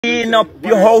clean up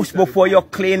your house before you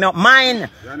clean up mine.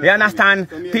 You understand?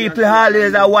 People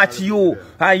always watch you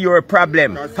and your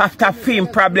problem. After film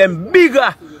problem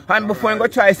bigger. And before you go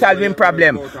try solving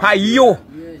problem, you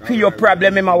for your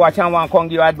problem, I watch and want to come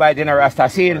give you advice in a Rasta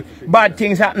scene. Bad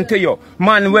things happen to you.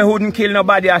 Man, we wouldn't kill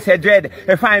nobody. I said, Dread,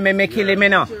 if I may kill him, you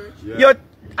know. You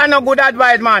are no good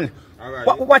advice, man.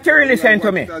 What you really saying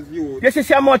to me? You see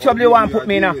how much trouble you want to put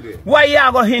me in? Why you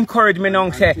going to encourage me now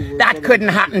and say, that couldn't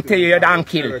happen to you, you don't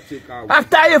kill.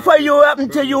 After if you happen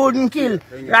to you, you wouldn't kill.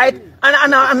 Right?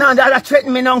 And that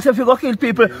threaten me now, so if you go kill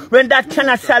people, when that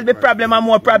cannot solve the problem and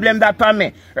more problem that for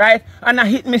me. Right? And I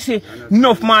hit me say,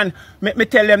 enough man, me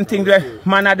tell them things where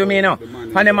man I do me now.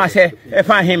 And them I say, if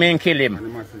I him and kill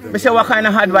him. I say, what kind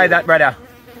of advice that, brother?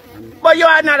 But you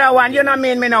another one, you know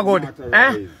mean me no good.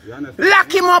 Eh?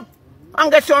 Lock him up and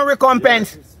get some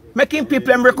recompense. Making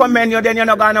people recommend you, then you're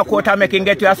not going to court and making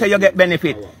get you, so you get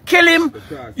benefit. Kill him,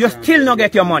 you still not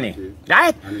get your money.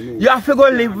 Right? You have to go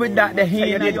live with that, the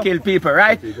he did kill people,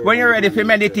 right? When you're ready to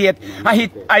meditate,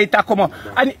 I come up.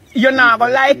 And you're not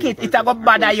going to like it, it's going to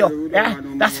bother you. Yeah?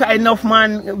 That's why enough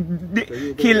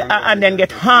man kill and then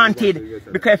get haunted.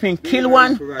 Because if you kill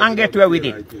one and get away with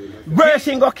it.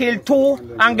 Person go kill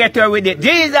two and get away with it.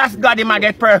 Jesus got him and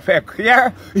get perfect.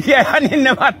 Yeah? Yeah, and he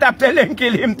never stop telling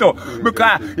kill him too.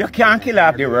 Because you can't kill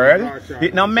off the world.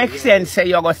 It don't make sense say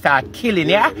you're going to start killing,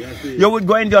 yeah? You would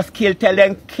go and just kill, tell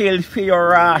them kill for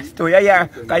your ass too, yeah?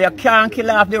 Because you can't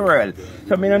kill off the world.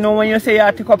 So I don't know when you say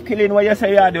you take up killing, what you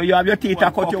say you do, you have your teeth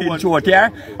cut your throat, yeah?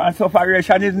 And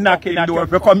sufferation is knocking the door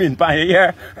for coming by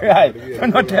here, yeah? Right? So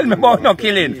don't tell me about no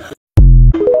killing.